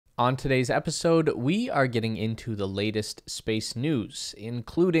On today's episode, we are getting into the latest space news,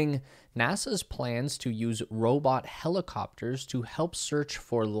 including NASA's plans to use robot helicopters to help search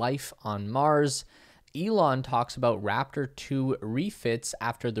for life on Mars. Elon talks about Raptor 2 refits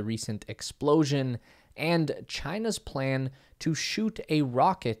after the recent explosion, and China's plan to shoot a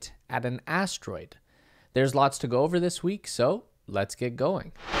rocket at an asteroid. There's lots to go over this week, so let's get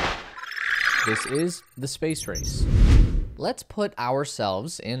going. This is the Space Race. Let's put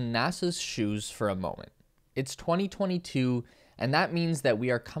ourselves in NASA's shoes for a moment. It's 2022, and that means that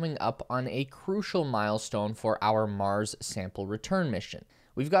we are coming up on a crucial milestone for our Mars sample return mission.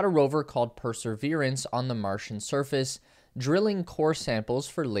 We've got a rover called Perseverance on the Martian surface, drilling core samples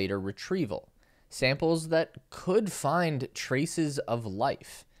for later retrieval. Samples that could find traces of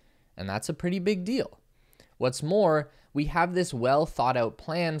life. And that's a pretty big deal. What's more, we have this well thought out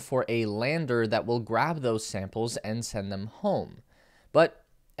plan for a lander that will grab those samples and send them home. But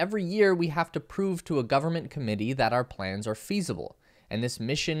every year we have to prove to a government committee that our plans are feasible, and this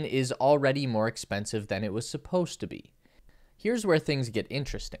mission is already more expensive than it was supposed to be. Here's where things get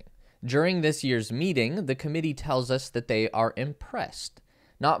interesting. During this year's meeting, the committee tells us that they are impressed,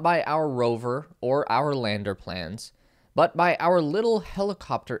 not by our rover or our lander plans, but by our little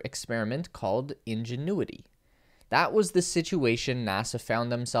helicopter experiment called Ingenuity. That was the situation NASA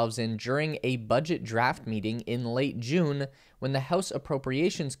found themselves in during a budget draft meeting in late June when the House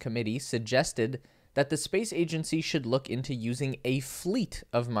Appropriations Committee suggested that the space agency should look into using a fleet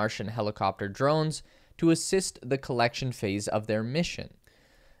of Martian helicopter drones to assist the collection phase of their mission.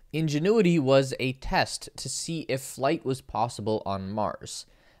 Ingenuity was a test to see if flight was possible on Mars,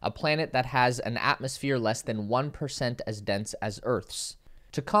 a planet that has an atmosphere less than 1% as dense as Earth's.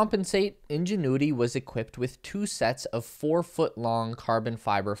 To compensate, Ingenuity was equipped with 2 sets of 4-foot-long carbon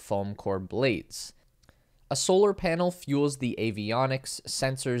fiber foam core blades. A solar panel fuels the avionics,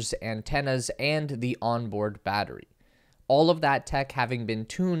 sensors, antennas, and the onboard battery. All of that tech having been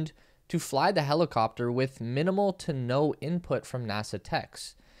tuned to fly the helicopter with minimal to no input from NASA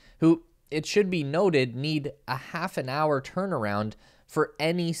techs, who, it should be noted, need a half-an-hour turnaround for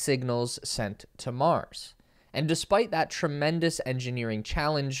any signals sent to Mars. And despite that tremendous engineering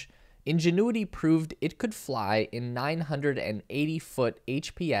challenge, Ingenuity proved it could fly in 980-foot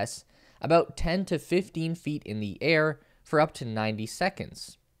HPS, about 10 to 15 feet in the air, for up to 90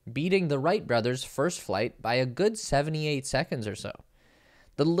 seconds, beating the Wright brothers' first flight by a good 78 seconds or so.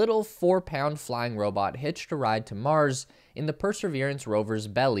 The little 4-pound flying robot hitched a ride to Mars in the Perseverance rover's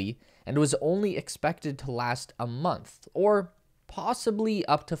belly and was only expected to last a month, or possibly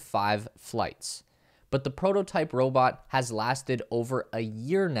up to 5 flights. But the prototype robot has lasted over a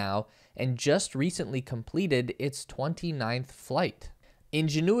year now and just recently completed its 29th flight.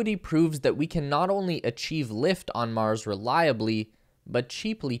 Ingenuity proves that we can not only achieve lift on Mars reliably, but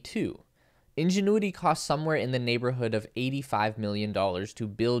cheaply too. Ingenuity costs somewhere in the neighborhood of $85 million to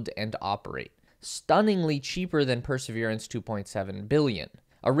build and operate, stunningly cheaper than Perseverance $2.7 billion.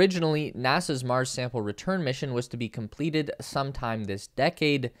 Originally, NASA's Mars sample return mission was to be completed sometime this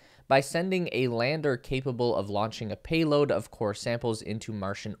decade by sending a lander capable of launching a payload of core samples into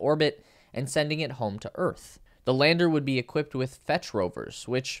Martian orbit and sending it home to Earth. The lander would be equipped with fetch rovers,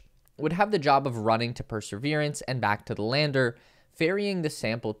 which would have the job of running to Perseverance and back to the lander, ferrying the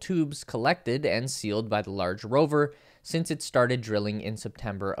sample tubes collected and sealed by the large rover since it started drilling in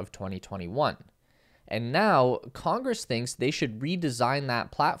September of 2021. And now, Congress thinks they should redesign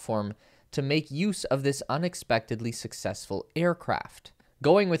that platform to make use of this unexpectedly successful aircraft.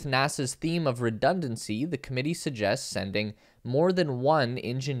 Going with NASA's theme of redundancy, the committee suggests sending more than 1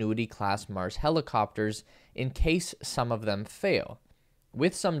 Ingenuity-class Mars helicopters in case some of them fail.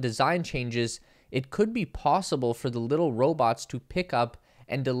 With some design changes, it could be possible for the little robots to pick up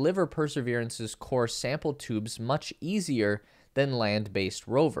and deliver Perseverance's core sample tubes much easier than land-based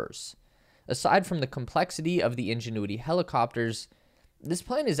rovers. Aside from the complexity of the Ingenuity helicopters, this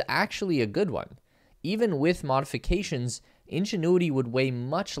plan is actually a good one. Even with modifications, Ingenuity would weigh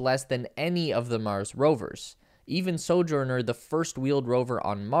much less than any of the Mars rovers. Even Sojourner, the first wheeled rover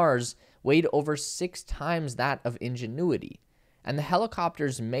on Mars, weighed over 6 times that of Ingenuity. And the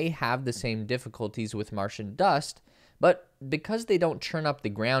helicopters may have the same difficulties with Martian dust, but because they don't churn up the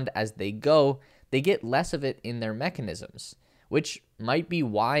ground as they go, they get less of it in their mechanisms, which might be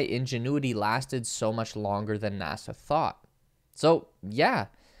why Ingenuity lasted so much longer than NASA thought. So, yeah,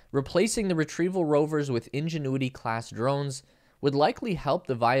 replacing the retrieval rovers with Ingenuity-class drones would likely help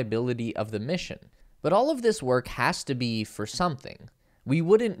the viability of the mission. But all of this work has to be for something. We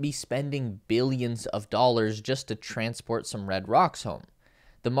wouldn't be spending billions of dollars just to transport some red rocks home.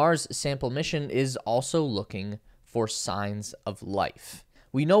 The Mars sample mission is also looking for signs of life.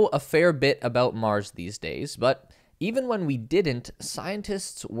 We know a fair bit about Mars these days, but even when we didn't,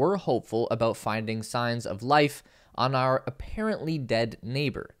 scientists were hopeful about finding signs of life on our apparently dead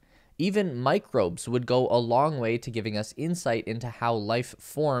neighbor. Even microbes would go a long way to giving us insight into how life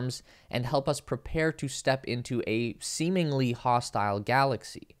forms and help us prepare to step into a seemingly hostile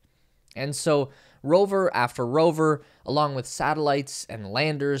galaxy. And so, rover after rover, along with satellites and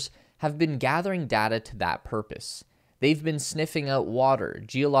landers, have been gathering data to that purpose. They've been sniffing out water,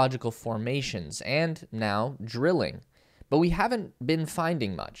 geological formations, and now drilling. But we haven't been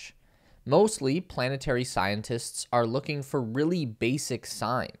finding much. Mostly, planetary scientists are looking for really basic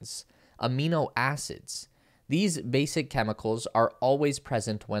signs, amino acids. These basic chemicals are always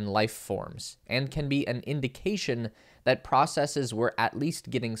present when life forms, and can be an indication that processes were at least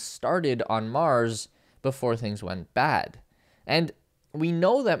getting started on Mars before things went bad. And we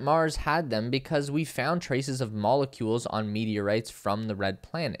know that Mars had them because we found traces of molecules on meteorites from the red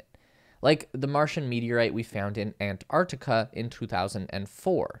planet, like the Martian meteorite we found in Antarctica in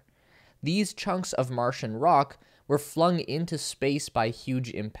 2004. These chunks of Martian rock were flung into space by huge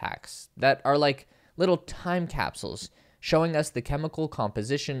impacts that are like little time capsules, showing us the chemical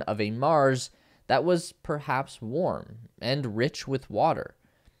composition of a Mars that was perhaps warm and rich with water.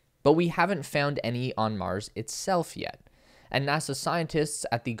 But we haven't found any on Mars itself yet, and NASA scientists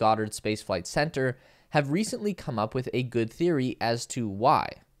at the Goddard Space Flight Center have recently come up with a good theory as to why.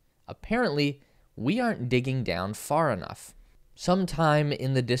 Apparently, we aren't digging down far enough. Sometime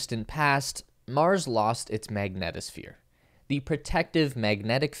in the distant past, Mars lost its magnetosphere, the protective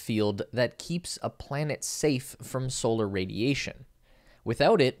magnetic field that keeps a planet safe from solar radiation.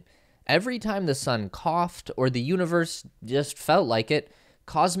 Without it, every time the sun coughed or the universe just felt like it,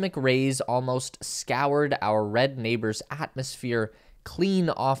 cosmic rays almost scoured our red neighbor's atmosphere clean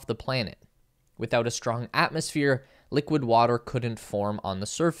off the planet. Without a strong atmosphere, liquid water couldn't form on the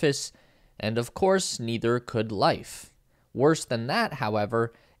surface, and of course, neither could life. Worse than that,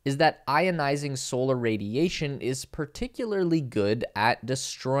 however, is that ionizing solar radiation is particularly good at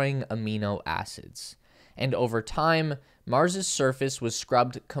destroying amino acids. And over time, Mars's surface was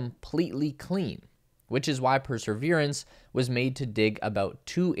scrubbed completely clean, which is why Perseverance was made to dig about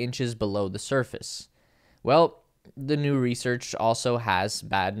 2 inches below the surface. Well, the new research also has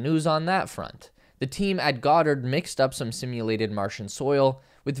bad news on that front. The team at Goddard mixed up some simulated Martian soil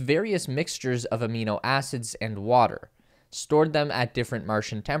with various mixtures of amino acids and water, stored them at different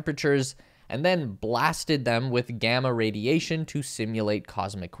Martian temperatures, and then blasted them with gamma radiation to simulate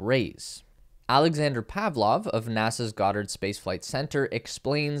cosmic rays. Alexander Pavlov of NASA's Goddard Space Flight Center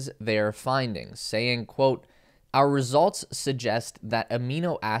explains their findings, saying, quote, "Our results suggest that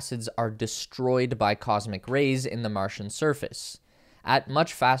amino acids are destroyed by cosmic rays in the Martian surface at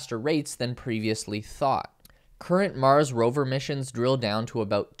much faster rates than previously thought. Current Mars rover missions drill down to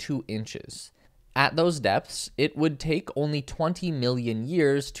about 2 inches. At those depths, it would take only 20 million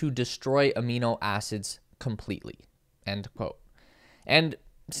years to destroy amino acids completely." End quote. And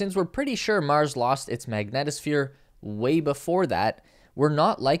since we're pretty sure Mars lost its magnetosphere way before that, we're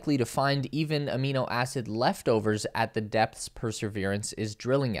not likely to find even amino acid leftovers at the depths Perseverance is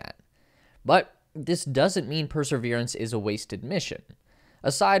drilling at. But this doesn't mean Perseverance is a wasted mission.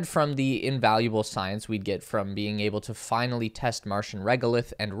 Aside from the invaluable science we'd get from being able to finally test Martian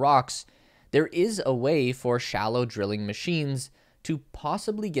regolith and rocks, there is a way for shallow drilling machines to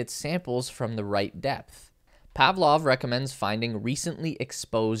possibly get samples from the right depth. Pavlov recommends finding recently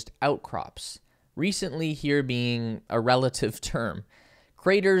exposed outcrops. Recently here being a relative term.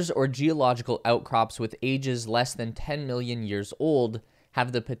 Craters or geological outcrops with ages less than 10 million years old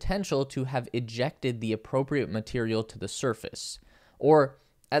have the potential to have ejected the appropriate material to the surface, or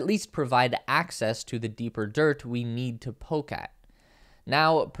at least provide access to the deeper dirt we need to poke at.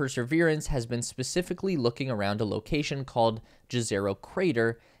 Now, Perseverance has been specifically looking around a location called Jezero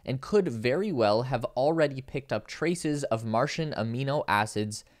Crater and could very well have already picked up traces of Martian amino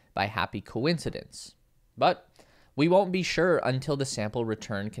acids by happy coincidence. But we won't be sure until the sample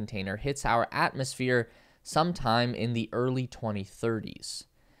return container hits our atmosphere sometime in the early 2030s.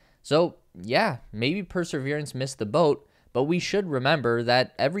 So, yeah, maybe Perseverance missed the boat, but we should remember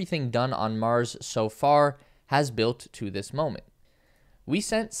that everything done on Mars so far has built to this moment. We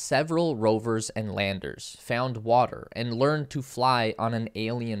sent several rovers and landers, found water, and learned to fly on an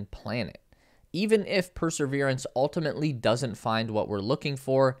alien planet. Even if Perseverance ultimately doesn't find what we're looking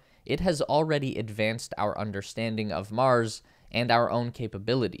for, it has already advanced our understanding of Mars and our own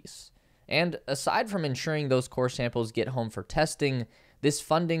capabilities. And aside from ensuring those core samples get home for testing, this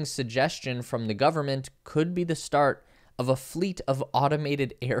funding suggestion from the government could be the start of a fleet of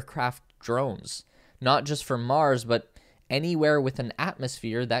automated aircraft drones, not just for Mars, but anywhere with an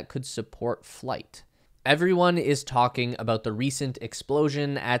atmosphere that could support flight. Everyone is talking about the recent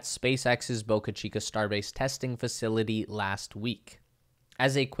explosion at SpaceX's Boca Chica Starbase testing facility last week.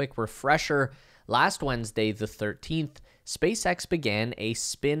 As a quick refresher, last Wednesday, the 13th, SpaceX began a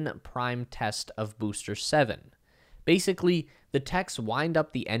spin prime test of Booster 7. Basically, the techs wind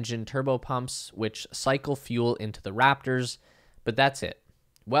up the engine turbopumps, which cycle fuel into the Raptors, but that's it.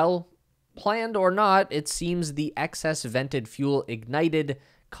 Well, planned or not, it seems the excess vented fuel ignited,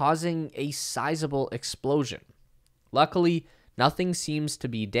 causing a sizable explosion. Luckily, nothing seems to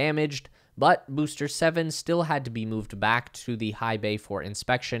be damaged, but Booster 7 still had to be moved back to the high bay for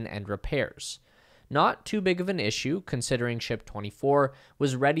inspection and repairs. Not too big of an issue, considering Ship 24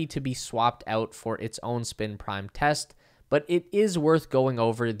 was ready to be swapped out for its own spin prime test, but it is worth going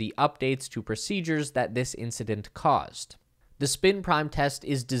over the updates to procedures that this incident caused. The spin prime test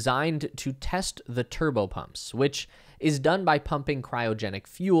is designed to test the turbopumps, which is done by pumping cryogenic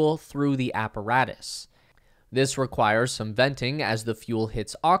fuel through the apparatus. This requires some venting as the fuel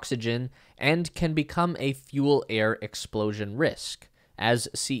hits oxygen and can become a fuel-air explosion risk, as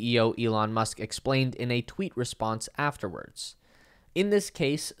CEO Elon Musk explained in a tweet response afterwards. In this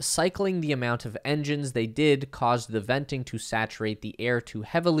case, cycling the amount of engines they did caused the venting to saturate the air too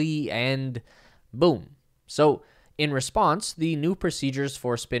heavily, and boom. So, in response, the new procedures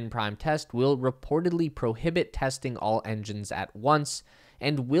for spin prime test will reportedly prohibit testing all engines at once,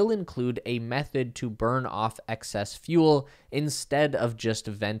 and will include a method to burn off excess fuel instead of just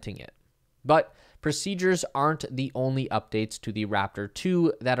venting it. But procedures aren't the only updates to the Raptor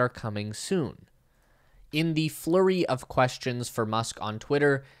 2 that are coming soon. In the flurry of questions for Musk on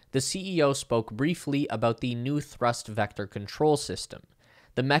Twitter, the CEO spoke briefly about the new thrust vector control system,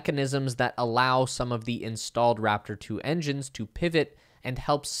 the mechanisms that allow some of the installed Raptor 2 engines to pivot and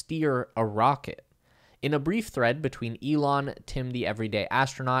help steer a rocket. In a brief thread between Elon, Tim the Everyday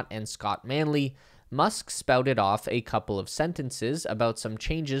Astronaut, and Scott Manley, Musk spouted off a couple of sentences about some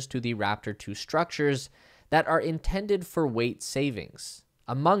changes to the Raptor 2 structures that are intended for weight savings.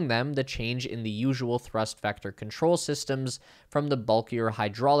 Among them, the change in the usual thrust vector control systems from the bulkier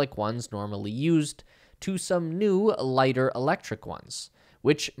hydraulic ones normally used to some new, lighter electric ones,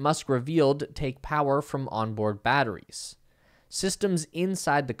 which Musk revealed take power from onboard batteries. Systems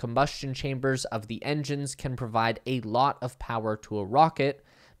inside the combustion chambers of the engines can provide a lot of power to a rocket,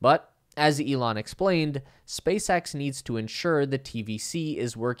 but as Elon explained, SpaceX needs to ensure the TVC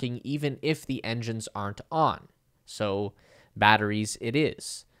is working even if the engines aren't on. So, batteries it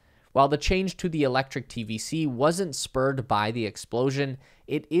is. While the change to the electric TVC wasn't spurred by the explosion,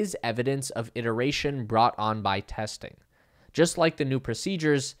 it is evidence of iteration brought on by testing. Just like the new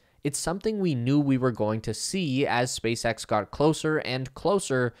procedures, it's something we knew we were going to see as SpaceX got closer and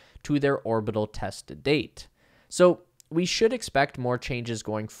closer to their orbital test date. So, we should expect more changes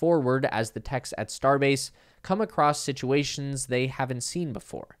going forward as the techs at Starbase come across situations they haven't seen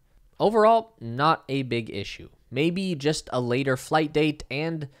before. Overall, not a big issue. Maybe just a later flight date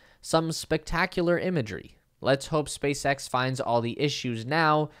and some spectacular imagery. Let's hope SpaceX finds all the issues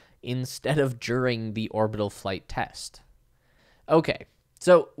now instead of during the orbital flight test. Okay,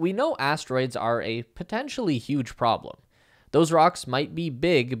 so we know asteroids are a potentially huge problem. Those rocks might be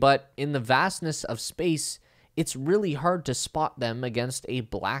big, but in the vastness of space, it's really hard to spot them against a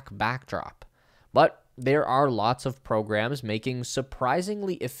black backdrop. But there are lots of programs making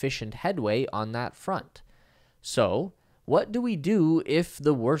surprisingly efficient headway on that front. So, what do we do if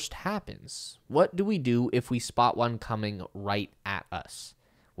the worst happens? What do we do if we spot one coming right at us?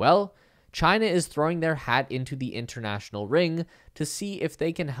 Well, China is throwing their hat into the international ring to see if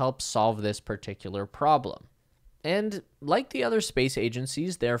they can help solve this particular problem. And like the other space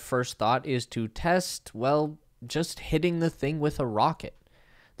agencies, their first thought is to test, well, just hitting the thing with a rocket.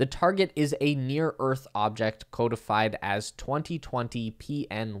 The target is a near-Earth object codified as 2020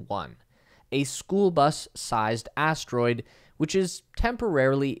 PN1, a school bus-sized asteroid which is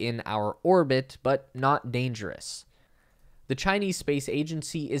temporarily in our orbit but not dangerous. The Chinese Space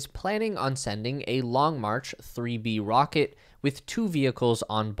Agency is planning on sending a Long March 3B rocket with 2 vehicles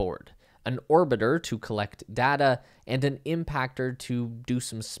on board, an orbiter to collect data and an impactor to do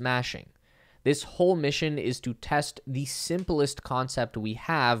some smashing. This whole mission is to test the simplest concept we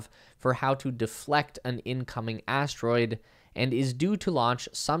have for how to deflect an incoming asteroid and is due to launch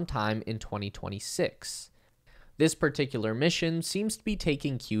sometime in 2026. This particular mission seems to be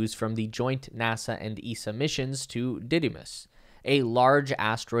taking cues from the joint NASA and ESA missions to Didymos, a large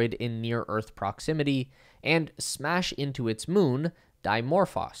asteroid in near-Earth proximity, and smash into its moon,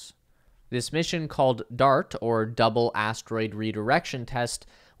 Dimorphos. This mission, called DART, or Double Asteroid Redirection Test,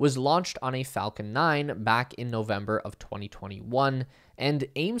 was launched on a Falcon 9 back in November of 2021 and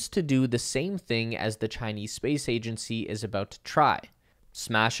aims to do the same thing as the Chinese Space Agency is about to try,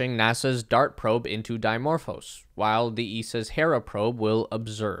 smashing NASA's DART probe into Dimorphos, while the ESA's Hera probe will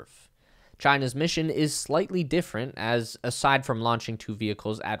observe. China's mission is slightly different as, aside from launching two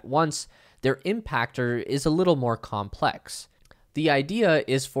vehicles at once, their impactor is a little more complex. The idea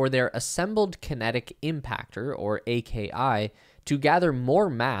is for their Assembled Kinetic Impactor, or AKI, to gather more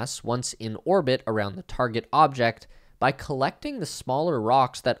mass once in orbit around the target object by collecting the smaller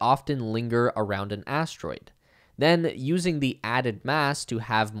rocks that often linger around an asteroid, then using the added mass to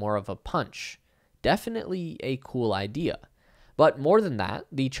have more of a punch. Definitely a cool idea. But more than that,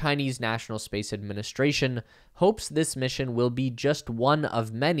 the Chinese National Space Administration hopes this mission will be just one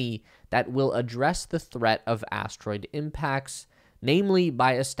of many that will address the threat of asteroid impacts, namely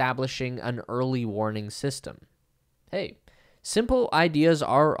by establishing an early warning system. Hey, simple ideas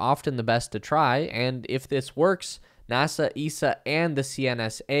are often the best to try, and if this works, NASA, ESA, and the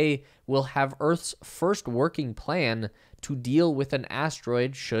CNSA will have Earth's first working plan to deal with an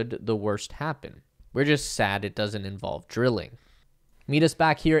asteroid should the worst happen. We're just sad it doesn't involve drilling. Meet us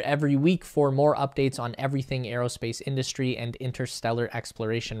back here every week for more updates on everything aerospace industry and interstellar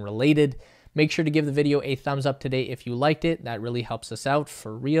exploration related. Make sure to give the video a thumbs up today if you liked it. That really helps us out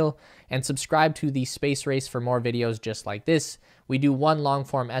for real. And subscribe to the Space Race for more videos just like this. We do one long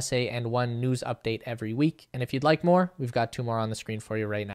form essay and one news update every week. And if you'd like more, we've got 2 more on the screen for you right now.